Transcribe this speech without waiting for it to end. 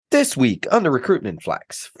This week on the Recruitment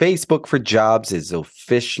Flex, Facebook for Jobs is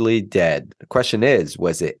officially dead. The question is,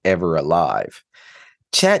 was it ever alive?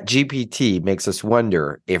 ChatGPT makes us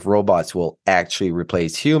wonder if robots will actually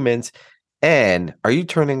replace humans. And are you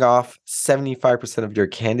turning off 75% of your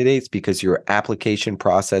candidates because your application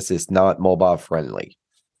process is not mobile friendly?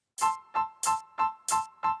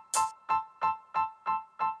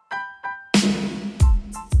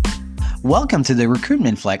 Welcome to the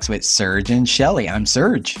Recruitment Flex with Serge and Shelly. I'm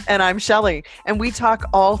Serge. And I'm Shelly. And we talk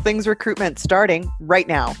all things recruitment starting right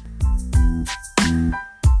now.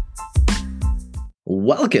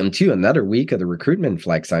 Welcome to another week of the Recruitment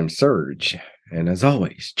Flex. I'm Serge. And as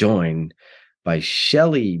always, joined by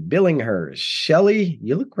Shelly Billinghurst. Shelly,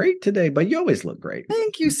 you look great today, but you always look great.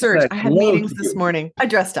 Thank you, Serge. I had meetings this morning. I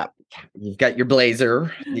dressed up. You've got your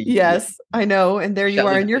blazer. Yes, I know. And there you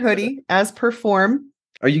are in your hoodie, as per form.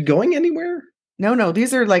 Are you going anywhere? No.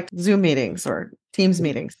 These are like Zoom meetings or Teams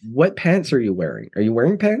meetings. What pants are you wearing? Are you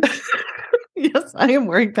wearing pants? Yes, I am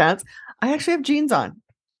wearing pants. I actually have jeans on.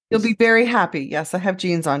 You'll be very happy. Yes, I have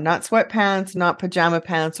jeans on. Not sweatpants, not pajama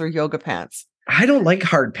pants or yoga pants. I don't like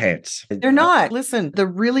hard pants. They're not. Listen, the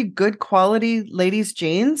really good quality ladies'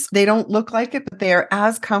 jeans, they don't look like it, but they are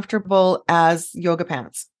as comfortable as yoga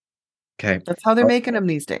pants. Okay. That's how they're making them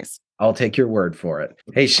these days. I'll take your word for it.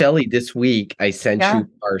 Hey, Shelly, this week I sent you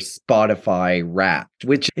our Spotify Wrapped,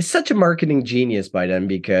 which is such a marketing genius by them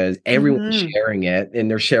because everyone's sharing it and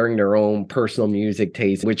they're sharing their own personal music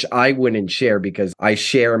taste, which I wouldn't share because I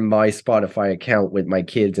share my Spotify account with my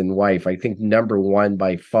kids and wife. I think number one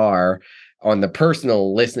by far on the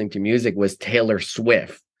personal listening to music was Taylor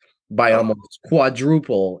Swift by almost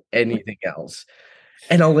quadruple anything else.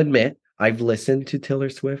 And I'll admit, I've listened to Taylor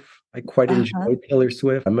Swift. I quite enjoy Taylor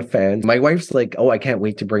Swift. I'm a fan. My wife's like, oh, I can't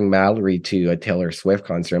wait to bring Mallory to a Taylor Swift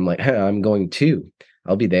concert. I'm like, I'm going too.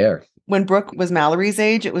 I'll be there. When Brooke was Mallory's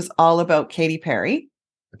age, it was all about Katy Perry.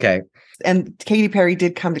 Okay. And Katy Perry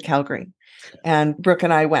did come to Calgary. And Brooke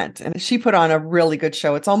and I went. And she put on a really good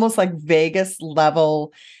show. It's almost like Vegas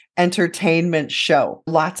level entertainment show.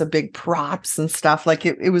 Lots of big props and stuff. Like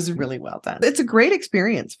it was really well done. It's a great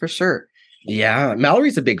experience for sure. Yeah.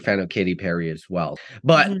 Mallory's a big fan of Katy Perry as well.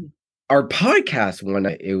 But our podcast one,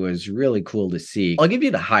 it was really cool to see. I'll give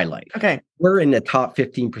you the highlight. Okay. We're in the top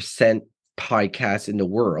 15% podcast in the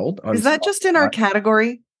world. Is that just in our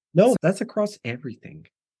category? No, that's across everything.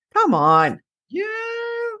 Come on. Yeah.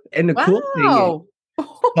 And the cool thing is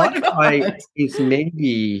Spotify is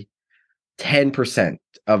maybe 10%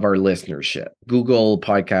 of our listenership. Google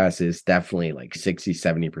Podcasts is definitely like 60,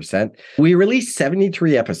 70%. We released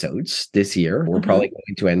 73 episodes this year. We're probably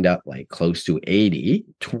going to end up like close to 80,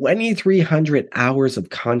 2,300 hours of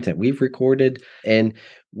content we've recorded. And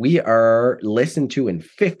we are listened to in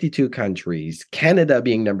 52 countries, Canada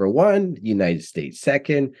being number one, United States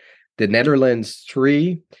second, the Netherlands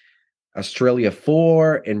 3, Australia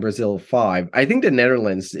 4, and Brazil 5. I think the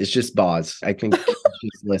Netherlands is just Boz. I think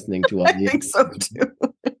she's listening to all I think so too.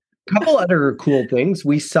 A couple other cool things.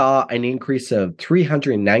 We saw an increase of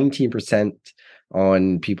 319%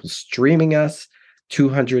 on people streaming us,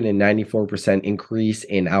 294% increase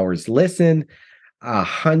in hours listened,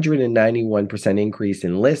 191% increase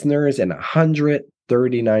in listeners, and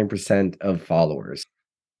 139% of followers.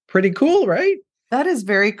 Pretty cool, right? That is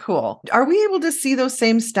very cool. Are we able to see those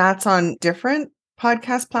same stats on different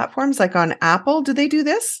podcast platforms, like on Apple? Do they do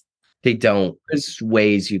this? They don't. There's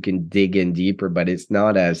ways you can dig in deeper, but it's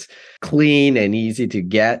not as clean and easy to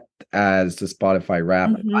get as the Spotify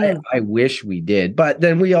Wrapped. I wish we did. But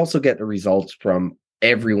then we also get the results from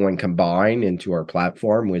everyone combined into our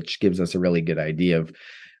platform, which gives us a really good idea of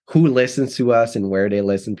who listens to us and where they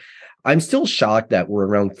listen. I'm still shocked that we're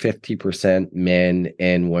around 50% men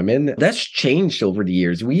and women. That's changed over the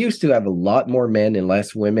years. We used to have a lot more men and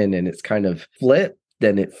less women, and it's kind of flipped.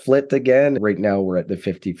 Then it flipped again. Right now, we're at the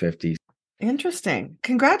 50-50. Interesting.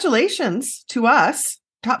 Congratulations to us.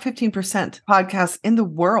 Top 15% podcasts in the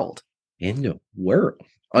world. In the world.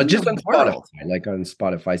 Just on Spotify, like on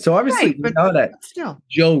Spotify. So obviously, but not at still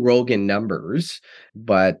Joe Rogan numbers,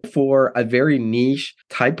 but for a very niche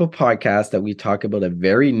type of podcast that we talk about a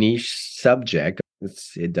very niche subject,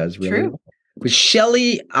 it does really well. With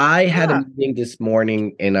Shelly, I had a meeting this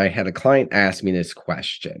morning and I had a client ask me this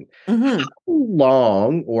question. How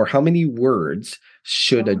long or how many words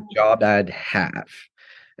should a job ad have?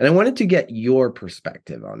 And I wanted to get your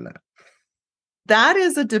perspective on that. That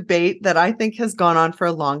is a debate that I think has gone on for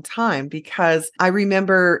a long time, because I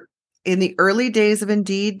remember in the early days of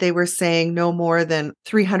Indeed, they were saying no more than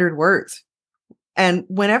 300 words. And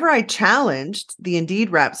whenever I challenged the Indeed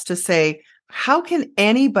reps to say How can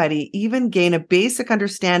anybody even gain a basic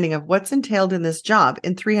understanding of what's entailed in this job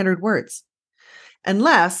in 300 words?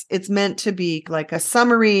 Unless it's meant to be like a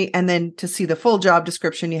summary, and then to see the full job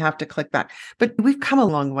description, you have to click back. But we've come a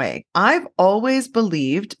long way. I've always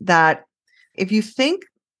believed that if you think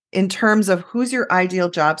in terms of who's your ideal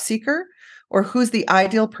job seeker or who's the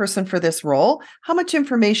ideal person for this role, how much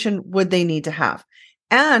information would they need to have?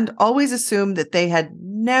 And always assume that they had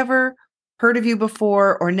never heard of you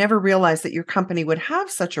before or never realized that your company would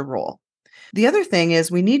have such a role. The other thing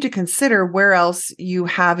is we need to consider where else you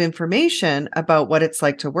have information about what it's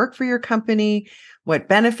like to work for your company, what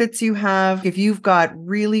benefits you have. If you've got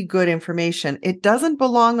really good information, it doesn't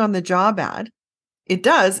belong on the job ad. It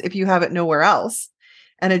does if you have it nowhere else.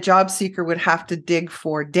 And a job seeker would have to dig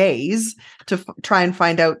for days to try and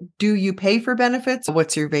find out, do you pay for benefits?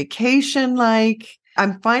 What's your vacation like?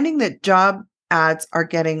 I'm finding that job ads are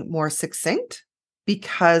getting more succinct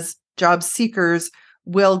because job seekers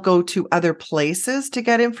will go to other places to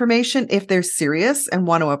get information if they're serious and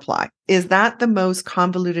want to apply. Is that the most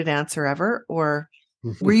convoluted answer ever? Or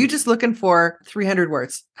were you just looking for 300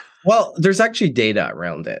 words? Well, there's actually data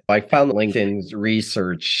around it. I found LinkedIn's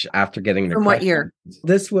research after getting the From what year?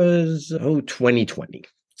 This was 2020.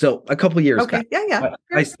 So a couple years back. Yeah.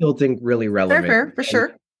 I still think really relevant. Fair, for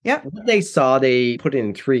sure. Yeah. What they saw, they put it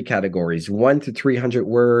in 3 categories: 1 to 300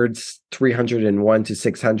 words, 301 to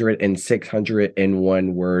 600, and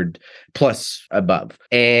 601 word plus above.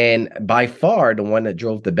 And by far, the one that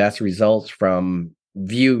drove the best results from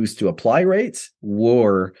views to apply rates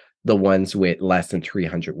were the ones with less than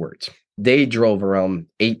 300 words. They drove around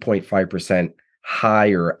 8.5%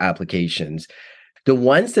 higher applications. The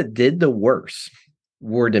ones that did the worst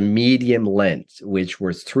were the medium length, which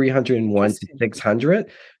was 301 to 600,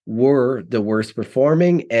 were the worst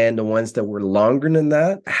performing, and the ones that were longer than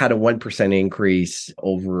that had a 1% increase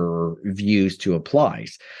over views to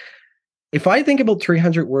applies. If I think about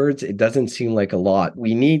 300 words, it doesn't seem like a lot.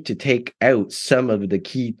 We need to take out some of the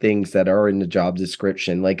key things that are in the job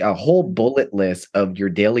description, like a whole bullet list of your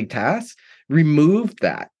daily tasks. Remove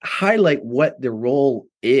that, highlight what the role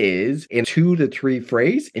is in 2 to 3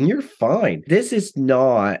 phrases, and you're fine. This is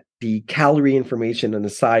not the calorie information on the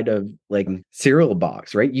side of like cereal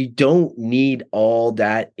box, right? You don't need all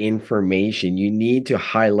that information. You need to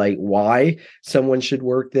highlight why someone should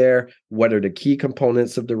work there, what are the key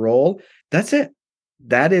components of the role. That's it.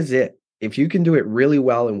 That is it. If you can do it really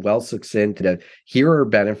well and well succinct, that here are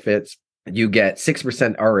benefits. You get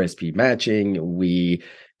 6% RSP matching. We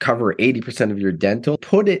cover 80% of your dental.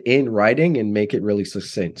 Put it in writing and make it really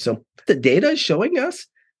succinct. So the data is showing us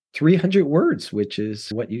 300 words, which is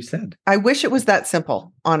what you said. I wish it was that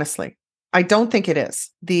simple, honestly. I don't think it is.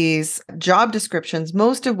 These job descriptions,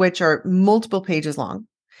 most of which are multiple pages long,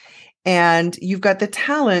 and you've got the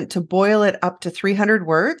talent to boil it up to 300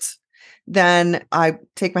 words, then I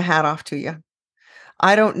take my hat off to you.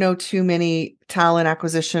 I don't know too many talent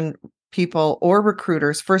acquisition people or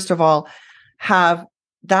recruiters, first of all, have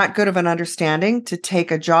that good of an understanding to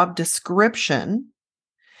take a job description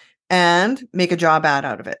and make a job ad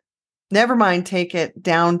out of it. Never mind, take it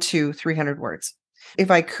down to 300 words.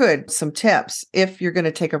 If I could, some tips, if you're going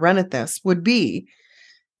to take a run at this, would be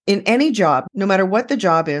in any job, no matter what the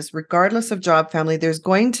job is, regardless of job family, there's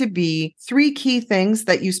going to be 3 key things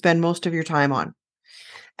that you spend most of your time on.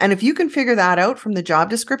 And if you can figure that out from the job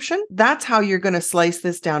description, that's how you're going to slice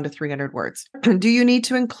this down to 300 words. Do you need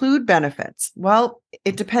to include benefits? Well,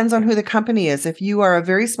 it depends on who the company is. If you are a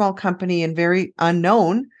very small company and very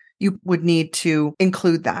unknown, you would need to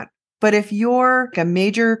include that. But if you're a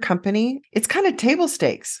major company, it's kind of table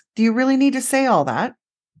stakes. Do you really need to say all that?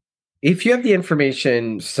 If you have the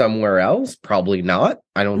information somewhere else, probably not.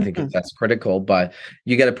 I don't think that's critical, but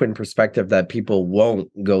you got to put in perspective that people won't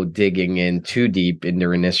go digging in too deep in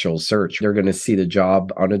their initial search. They're going to see the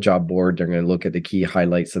job on a job board. They're going to look at the key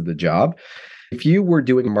highlights of the job. If you were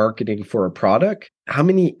doing marketing for a product, how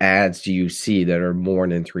many ads do you see that are more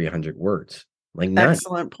than 300 words? Like none.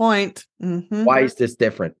 Excellent point. Mm-hmm. Why is this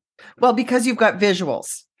different? Well, because you've got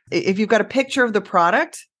visuals. If you've got a picture of the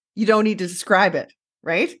product, you don't need to describe it,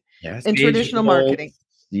 right? Yes, in traditional marketing.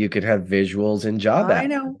 You could have visuals in job ads. I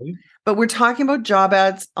know. But we're talking about job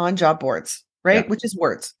ads on job boards, right? Yeah. Which is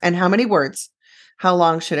words. And how many words? How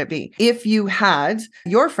long should it be? If you had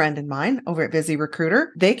your friend in mind over at Busy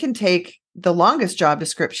Recruiter, they can take the longest job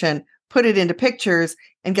description, put it into pictures,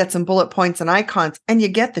 and get some bullet points and icons, and you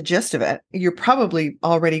get the gist of it. You're probably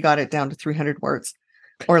already got it down to 300 words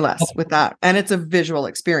or less with that. And it's a visual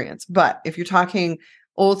experience. But if you're talking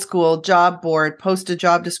old school job board, post a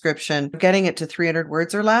job description, getting it to 300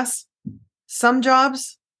 words or less, some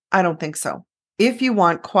jobs, I don't think so. if you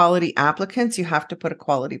want quality applicants, you have to put a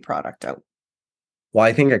quality product out. Well,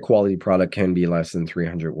 I think a quality product can be less than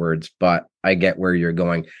 300 words, but I get where you're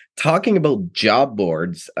going. Talking about job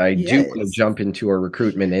boards, I do want to jump into our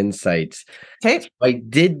recruitment insights. Okay. I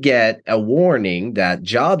did get a warning that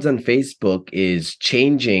jobs on Facebook is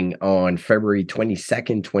changing on February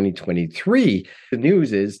 22nd, 2023. The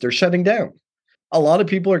news is they're shutting down. A lot of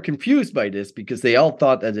people are confused by this because they all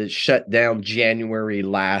thought that it shut down January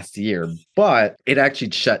last year, but it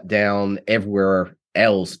actually shut down everywhere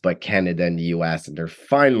else but Canada and the US, and they're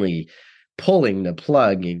finally pulling the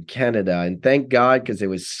plug in Canada. And thank God, because it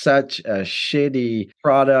was such a shitty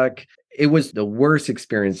product. It was the worst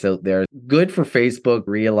experience out there. Good for Facebook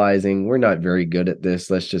realizing we're not very good at this.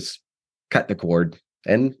 Let's just cut the cord.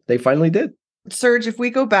 And they finally did. Serge, if we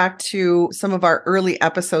go back to some of our early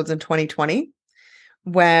episodes in 2020,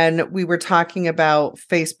 when we were talking about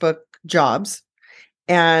Facebook jobs,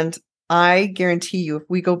 and I guarantee you, if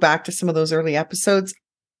we go back to some of those early episodes,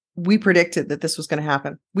 we predicted that this was going to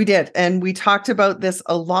happen. We did. And we talked about this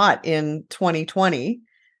a lot in 2020.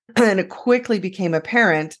 And it quickly became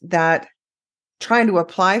apparent that trying to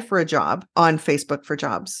apply for a job on Facebook for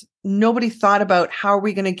jobs, nobody thought about how are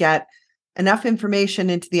we going to get enough information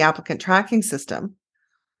into the applicant tracking system?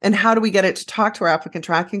 And how do we get it to talk to our applicant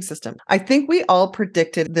tracking system? I think we all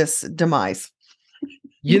predicted this demise.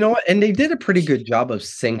 You know what? And they did a pretty good job of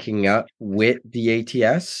syncing up with the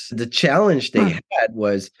ATS. The challenge they had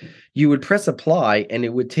was you would press apply and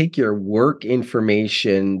it would take your work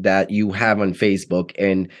information that you have on Facebook,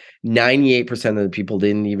 and 98% of the people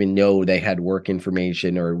didn't even know they had work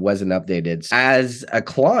information or it wasn't updated. As a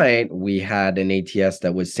client, we had an ATS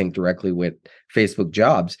that was synced directly with Facebook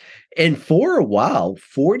jobs. And for a while,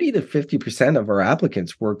 40 to 50% of our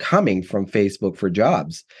applicants were coming from Facebook for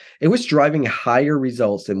jobs. It was driving higher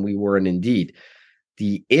results than we were in Indeed.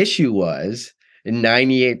 The issue was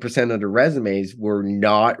 98% of the resumes were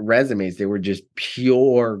not resumes. They were just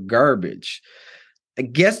pure garbage. I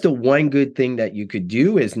guess the one good thing that you could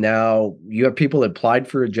do is now you have people applied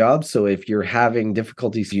for a job. So if you're having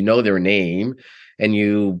difficulties, you know their name and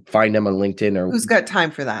you find them on LinkedIn or who's got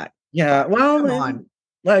time for that? Yeah, well, come on.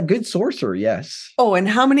 A good sourcer, yes. Oh, and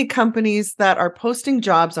how many companies that are posting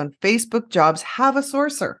jobs on Facebook jobs have a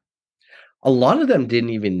sourcer? A lot of them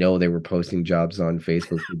didn't even know they were posting jobs on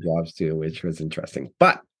Facebook for jobs too, which was interesting.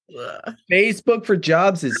 But Facebook for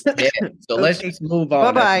jobs is dead. So let's just move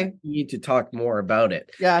on. Bye-bye. We need to talk more about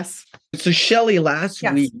it. Yes. So Shelly, last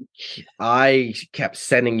week, I kept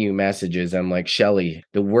sending you messages. I'm like, Shelly,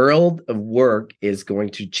 the world of work is going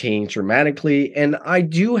to change dramatically. And I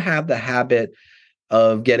do have the habit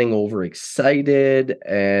of getting overexcited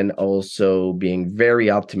and also being very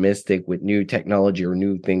optimistic with new technology or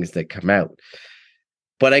new things that come out.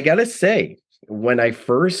 But I got to say, when I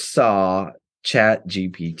first saw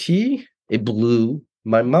ChatGPT, it blew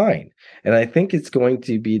my mind. And I think it's going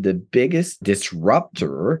to be the biggest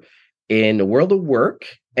disruptor in the world of work.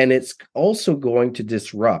 And it's also going to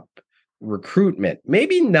disrupt recruitment,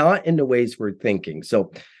 maybe not in the ways we're thinking.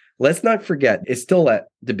 So let's not forget, it's still at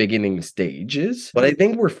the beginning stages, but I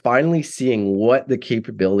think we're finally seeing what the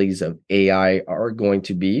capabilities of AI are going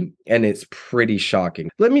to be, and it's pretty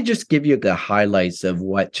shocking. Let me just give you the highlights of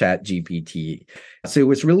what ChatGPT. So it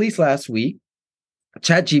was released last week.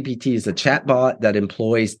 ChatGPT is a chatbot that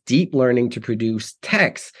employs deep learning to produce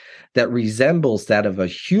text that resembles that of a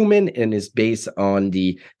human and is based on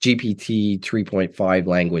the GPT 3.5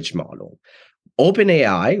 language model.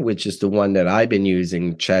 OpenAI, which is the one that I've been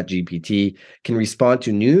using, ChatGPT, can respond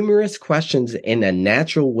to numerous questions in a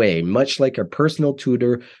natural way, much like a personal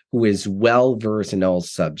tutor who is well-versed in all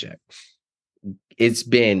subjects. It's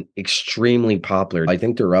been extremely popular. I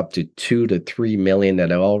think they're up to 2 to 3 million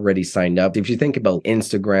that have already signed up. If you think about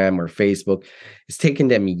Instagram or Facebook, it's taken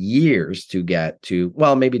them years to get to,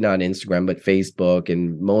 well, maybe not Instagram, but Facebook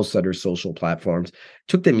and most other social platforms. It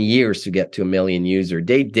took them years to get to 1 million users.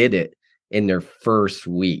 They did it in their first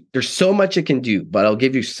week. There's so much it can do, but I'll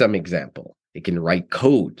give you some example. It can write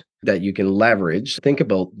code that you can leverage. Think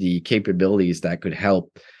about the capabilities that could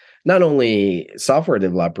help not only software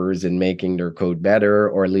developers in making their code better,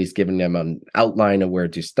 or at least giving them an outline of where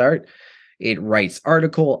to start. It writes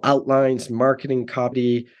article outlines, marketing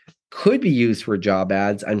copy, could be used for job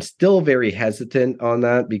ads. I'm still very hesitant on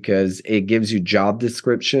that because it gives you job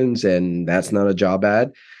descriptions and that's not a job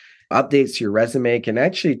ad. Updates your resume, can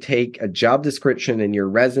actually take a job description in your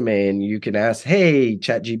resume and you can ask, hey,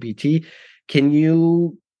 ChatGPT, can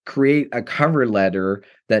you create a cover letter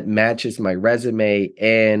that matches my resume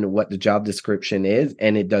and what the job description is?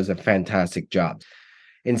 And it does a fantastic job.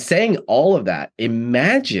 In saying all of that,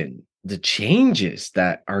 imagine the changes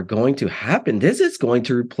that are going to happen. This is going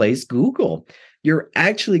to replace Google. You're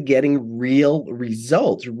actually getting real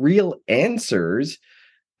results, real answers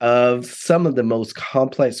of some of the most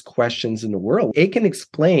complex questions in the world. It can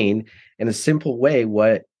explain in a simple way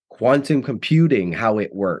what quantum computing, how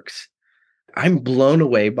it works. I'm blown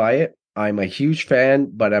away by it. I'm a huge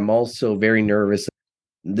fan, but I'm also very nervous.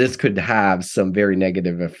 This could have some very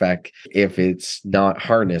negative effect if it's not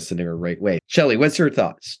harnessed in the right way. Shelley, what's your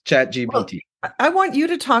thoughts? ChatGPT. Well, I want you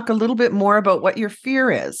to talk a little bit more about what your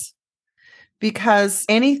fear is, because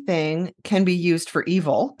anything can be used for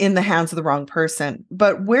evil in the hands of the wrong person.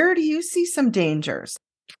 But where do you see some dangers?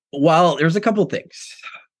 Well, there's a couple things.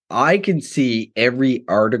 I can see every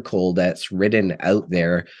article that's written out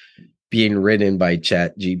there being written by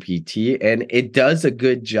ChatGPT, and it does a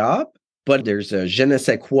good job, but there's a je ne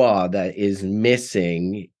sais quoi that is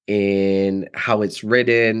missing in how it's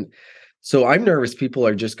written. So I'm nervous people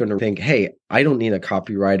are just going to think, hey, I don't need a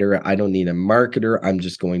copywriter. I don't need a marketer. I'm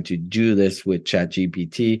just going to do this with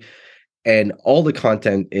ChatGPT. And all the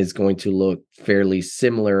content is going to look fairly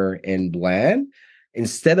similar and bland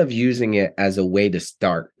instead of using it as a way to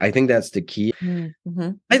start. I think that's the key.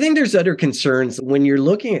 Mm-hmm. I think there's other concerns when you're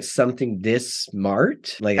looking at something this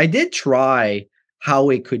smart. Like I did try how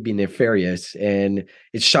it could be nefarious and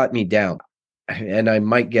it shot me down. And I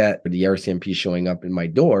might get the RCMP showing up in my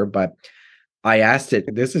door, but I asked it,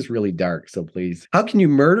 this is really dark, so please, how can you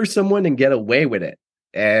murder someone and get away with it?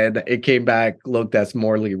 And it came back, look, that's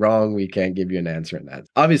morally wrong. We can't give you an answer on that.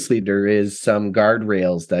 Obviously, there is some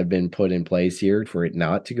guardrails that have been put in place here for it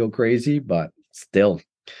not to go crazy, but still,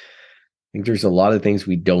 I think there's a lot of things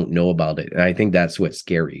we don't know about it. And I think that's what's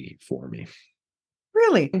scary for me.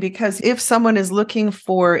 Really? Because if someone is looking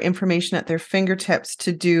for information at their fingertips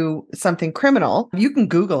to do something criminal, you can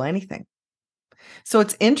Google anything. So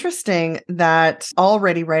it's interesting that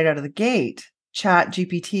already right out of the gate,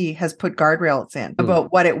 ChatGPT has put guardrails in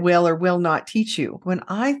about what it will or will not teach you. When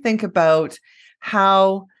I think about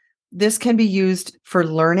how this can be used for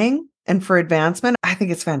learning and for advancement, I think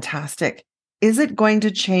it's fantastic. Is it going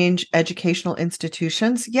to change educational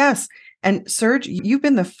institutions? Yes. And Serge, you've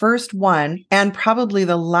been the first one and probably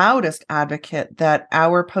the loudest advocate that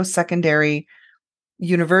our post-secondary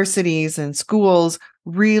universities and schools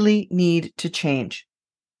really need to change.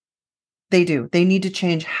 They do. They need to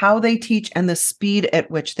change how they teach and the speed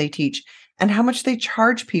at which they teach and how much they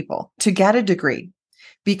charge people to get a degree.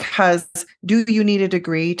 Because do you need a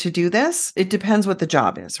degree to do this? It depends what the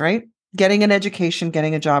job is, right? Getting an education,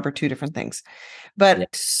 getting a job are two different things. But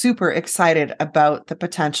super excited about the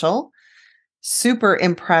potential, super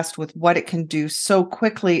impressed with what it can do so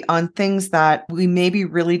quickly on things that we maybe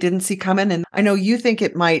really didn't see coming. And I know you think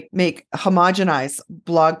it might make homogenize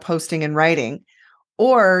blog posting and writing,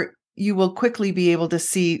 or you will quickly be able to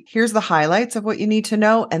see, here's the highlights of what you need to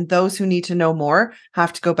know. And those who need to know more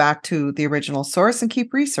have to go back to the original source and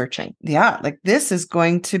keep researching. Yeah, like this is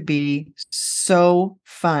going to be so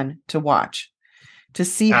fun to watch, to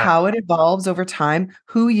see how it evolves over time,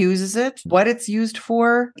 who uses it, what it's used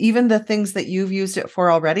for, even the things that you've used it for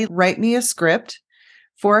already. Write me a script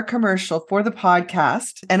for a commercial for the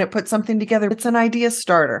podcast, and it puts something together. It's an idea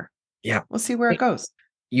starter. Yeah. We'll see where it goes.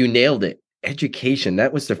 You nailed it. Education.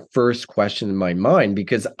 That was the first question in my mind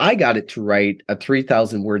because I got it to write a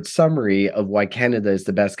 3,000 word summary of why Canada is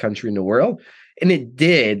the best country in the world. And it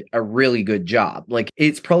did a really good job. Like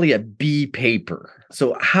it's probably a B paper.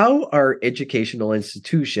 So how are educational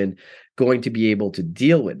institutions going to be able to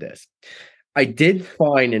deal with this? I did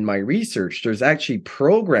find in my research, there's actually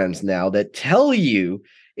programs now that tell you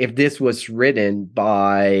if this was written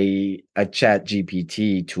by a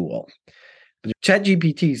ChatGPT tool. But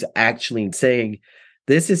ChatGPT is actually saying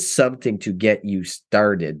this is something to get you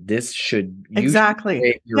started. This should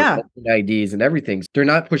create your own ideas and everything. They're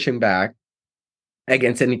not pushing back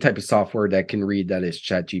against any type of software that can read that is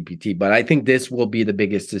ChatGPT. But I think this will be the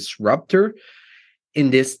biggest disruptor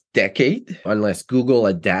in this decade, unless Google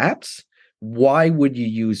adapts. Why would you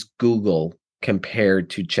use Google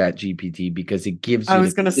compared to ChatGPT? Because it gives you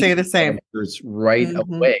the same answers right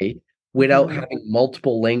away without having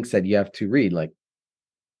multiple links that you have to read. Like,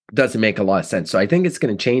 doesn't make a lot of sense. So I think it's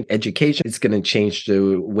going to change education. It's going to change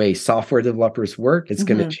the way software developers work. It's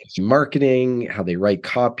going to change marketing, how they write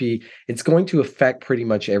copy. It's going to affect pretty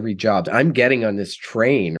much every job. I'm getting on this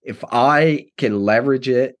train. If I can leverage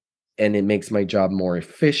it and it makes my job more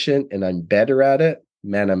efficient and I'm better at it,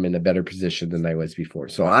 man, I'm in a better position than I was before.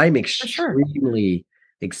 So I'm extremely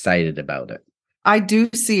excited about it. I do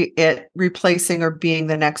see it replacing or being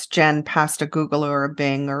the next gen past a Google or a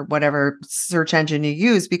Bing or whatever search engine you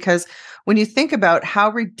use. Because when you think about how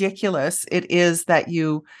ridiculous it is that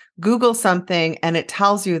you Google something and it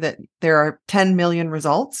tells you that there are 10 million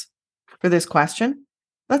results for this question,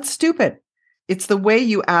 that's stupid. It's the way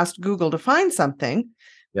you asked Google to find something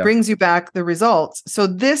brings you back the results. So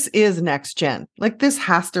this is next gen. Like this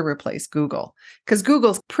has to replace Google because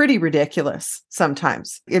Google's pretty ridiculous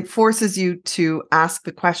sometimes. It forces you to ask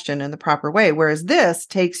the question in the proper way, whereas this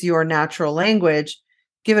takes your natural language,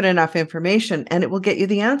 give it enough information, and it will get you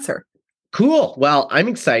the answer. Cool. Well, I'm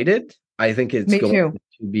excited. I think it's going to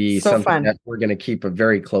be so something fun. that we're going to keep a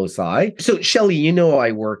very close eye. So, Shelley, you know,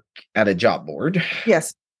 I work at a job board.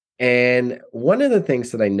 Yes. And one of the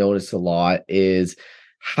things that I notice a lot is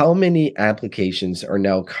how many applications are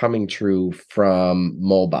now coming through from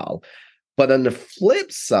mobile. But on the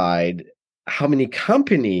flip side, how many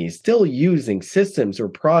companies still using systems or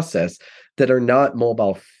process that are not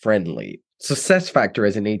mobile friendly? SuccessFactors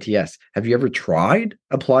as an ATS. Have you ever tried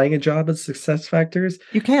applying a job as SuccessFactors?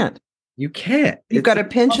 You can't. You can't. You've got to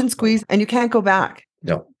pinch and squeeze and you can't go back.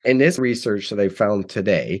 No. In this research that I found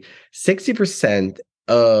today, 60%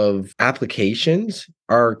 of applications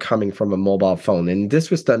are coming from a mobile phone. And this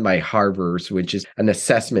was done by Harvard, which is an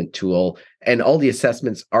assessment tool. And all the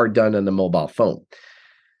assessments are done on the mobile phone.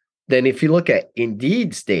 Then if you look at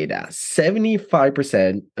Indeed's data,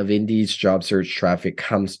 75% of Indeed's job search traffic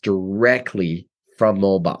comes directly from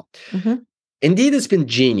mobile. Mm-hmm. Indeed has been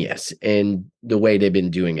genius in the way they've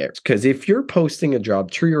been doing it. Because if you're posting a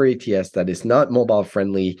job through your ATS that is not mobile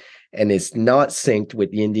friendly and is not synced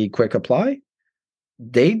with the Indeed Quick Apply,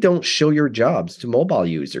 they don't show your jobs to mobile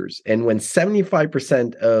users. And when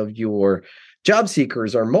 75% of your job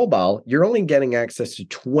seekers are mobile, you're only getting access to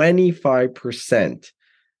 25%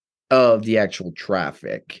 of the actual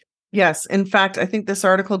traffic. Yes. In fact, I think this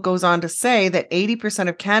article goes on to say that 80%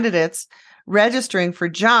 of candidates registering for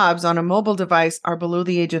jobs on a mobile device are below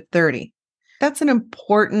the age of 30. That's an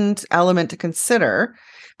important element to consider.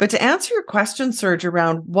 But to answer your question, Serge,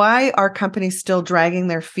 around why are companies still dragging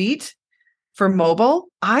their feet for mobile,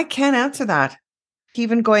 I can't answer that.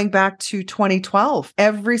 Even going back to 2012,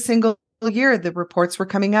 every single year, the reports were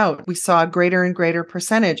coming out. We saw a greater and greater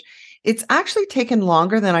percentage. It's actually taken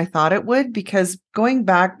longer than I thought it would, because going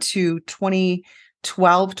back to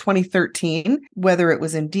 2012, 2013, whether it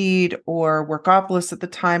was Indeed or Workopolis at the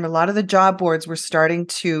time, a lot of the job boards were starting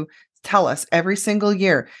to tell us every single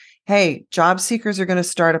year, hey, job seekers are going to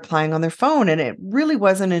start applying on their phone. And it really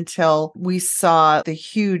wasn't until we saw the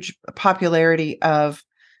huge popularity of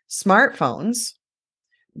smartphones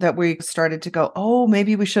that we started to go, oh,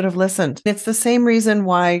 maybe we should have listened. It's the same reason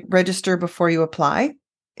why register before you apply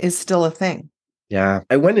is still a thing. Yeah.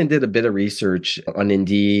 I went and did a bit of research on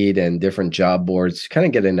Indeed and different job boards to kind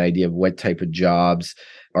of get an idea of what type of jobs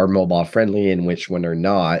are mobile friendly and which one are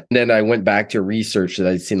not. And then I went back to research that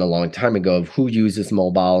I'd seen a long time ago of who uses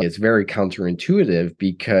mobile. It's very counterintuitive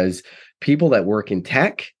because people that work in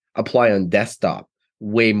tech apply on desktop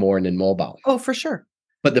way more than mobile. Oh, for sure.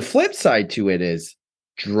 But the flip side to it is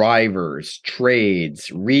drivers,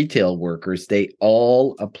 trades, retail workers, they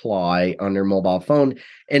all apply on their mobile phone.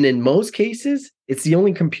 And in most cases, it's the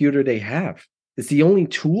only computer they have. It's the only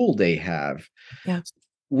tool they have. Yeah.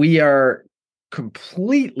 We are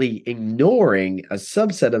completely ignoring a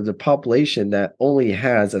subset of the population that only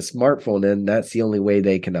has a smartphone, and that's the only way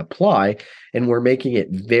they can apply. And we're making it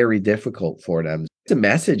very difficult for them. The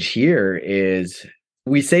message here is,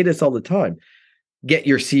 we say this all the time, get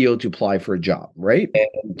your CEO to apply for a job, right?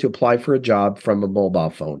 And to apply for a job from a mobile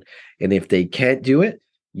phone. And if they can't do it,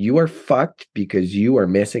 you are fucked, because you are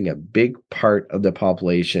missing a big part of the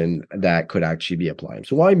population that could actually be applying.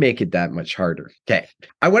 So why make it that much harder? Okay.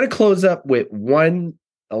 I want to close up with one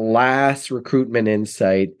last recruitment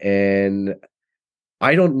insight. And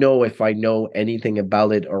I don't know if I know anything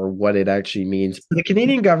about it or what it actually means. The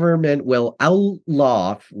Canadian government will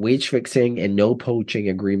outlaw wage fixing and no poaching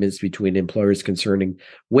agreements between employers concerning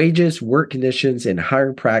wages, work conditions, and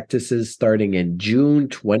hiring practices starting in June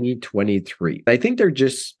 2023. I think they're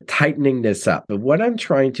just tightening this up. But what I'm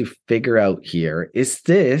trying to figure out here is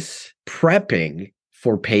this prepping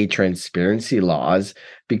for pay transparency laws,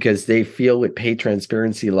 because they feel with pay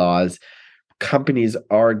transparency laws, companies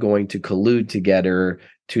are going to collude together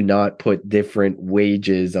to not put different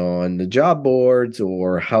wages on the job boards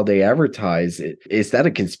or how they advertise it. Is that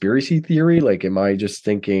a conspiracy theory? Like, am I just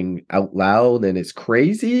thinking out loud and it's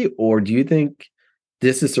crazy? Or do you think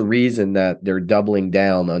this is a reason that they're doubling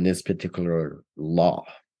down on this particular law?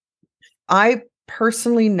 I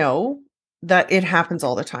personally know that it happens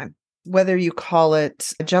all the time. whether you call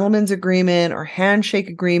it a gentleman's agreement or handshake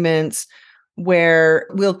agreements, where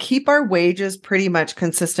we'll keep our wages pretty much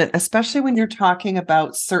consistent, especially when you're talking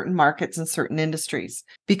about certain markets and certain industries,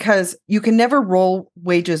 because you can never roll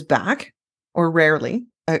wages back, or rarely.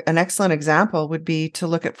 An excellent example would be to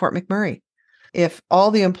look at Fort McMurray. If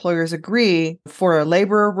all the employers agree for a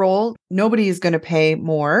laborer role, nobody is going to pay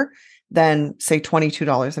more than, say,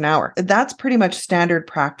 $22 an hour. That's pretty much standard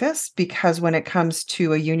practice, because when it comes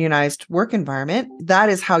to a unionized work environment, that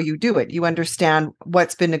is how you do it. You understand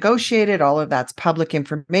what's been negotiated. All of that's public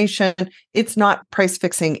information. It's not price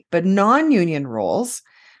fixing. But non-union roles,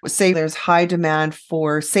 say there's high demand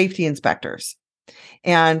for safety inspectors,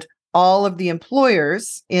 and all of the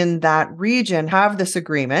employers in that region have this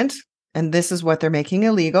agreement, and this is what they're making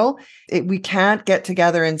illegal. We can't get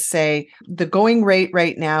together and say the going rate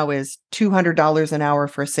right now is $200 an hour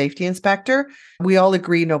for a safety inspector. We all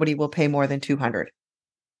agree nobody will pay more than $200.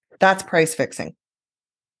 That's price fixing.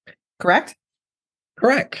 Correct?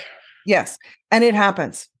 Correct. Yes. And it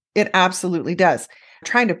happens. It absolutely does.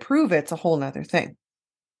 Trying to prove it's a whole nother thing.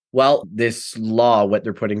 Well, this law, what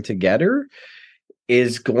they're putting together,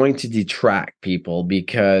 is going to detract people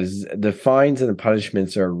because the fines and the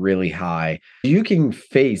punishments are really high. You can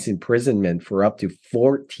face imprisonment for up to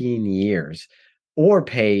 14 years or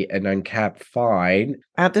pay an uncapped fine.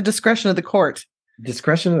 At the discretion of the court.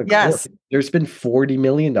 Discretion of the yes. court. There's been $40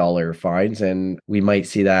 million fines, and we might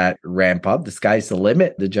see that ramp up. The sky's the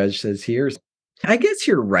limit, the judge says here. I guess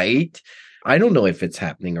you're right. I don't know if it's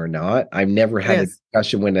happening or not. I've never had a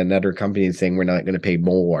discussion with another company saying we're not going to pay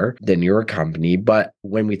more than your company. But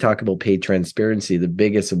when we talk about pay transparency, the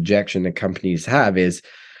biggest objection that companies have is,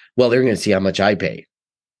 well, they're going to see how much I pay.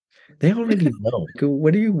 They already know.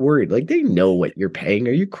 What are you worried? Like, they know what you're paying.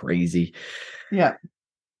 Are you crazy? Yeah.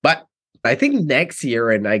 But I think next year,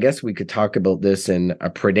 and I guess we could talk about this in a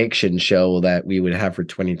prediction show that we would have for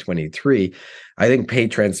 2023, I think pay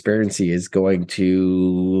transparency is going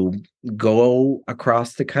to go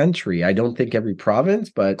across the country. I don't think every province,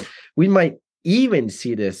 but we might even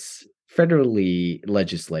see this federally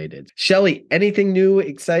legislated. Shelley, anything new,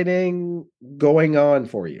 exciting going on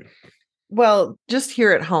for you? Well, just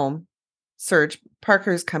here at home, Serge,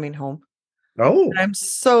 Parker's coming home. Oh, and I'm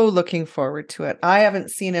so looking forward to it. I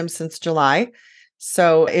haven't seen him since July.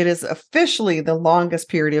 So it is officially the longest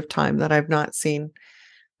period of time that I've not seen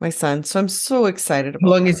my son. So I'm so excited about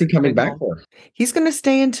How long is he coming back for? He's going to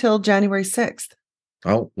stay until January 6th.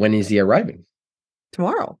 Oh, when is he arriving?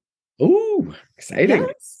 Tomorrow. Ooh, exciting.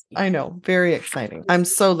 Yes, I know. Very exciting. I'm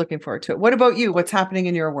so looking forward to it. What about you? What's happening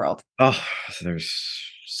in your world? Oh, there's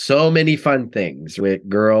so many fun things with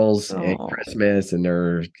girls at Christmas, and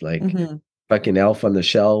they're like... Fucking Elf on the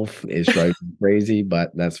Shelf is driving me crazy,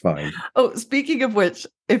 but that's fine. Oh, speaking of which,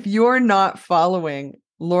 if you're not following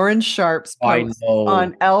Lauren Sharp's post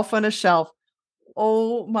on Elf on a Shelf,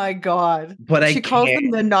 oh my God. But she calls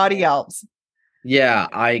them the naughty elves. Yeah,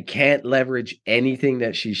 I can't leverage anything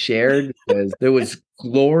that she shared because there was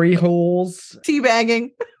glory holes. Teabagging.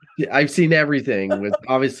 I've seen everything.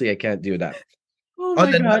 Obviously, I can't do that. Oh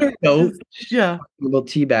on another note, about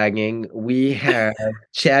teabagging, we have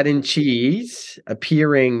Chad and Cheese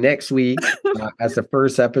appearing next week as the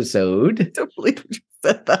first episode. I don't believe you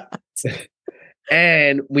said that.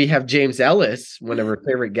 And we have James Ellis, one of our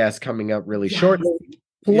favorite guests, coming up really shortly.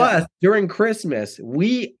 Plus, during Christmas,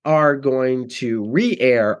 we are going to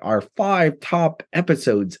re-air our 5 top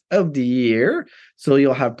episodes of the year. So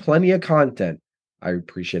you'll have plenty of content. I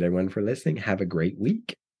appreciate everyone for listening. Have a great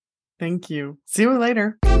week. Thank you. See you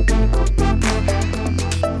later.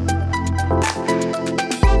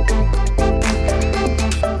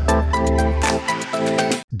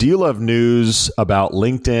 Do you love news about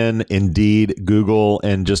LinkedIn, Indeed, Google,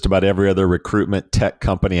 and just about every other recruitment tech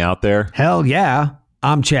company out there? Hell yeah.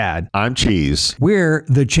 I'm Chad. I'm Cheese. We're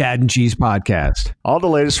the Chad and Cheese Podcast. All the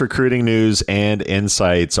latest recruiting news and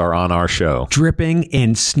insights are on our show. Dripping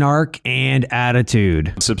in snark and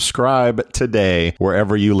attitude. Subscribe today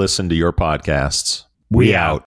wherever you listen to your podcasts. We out.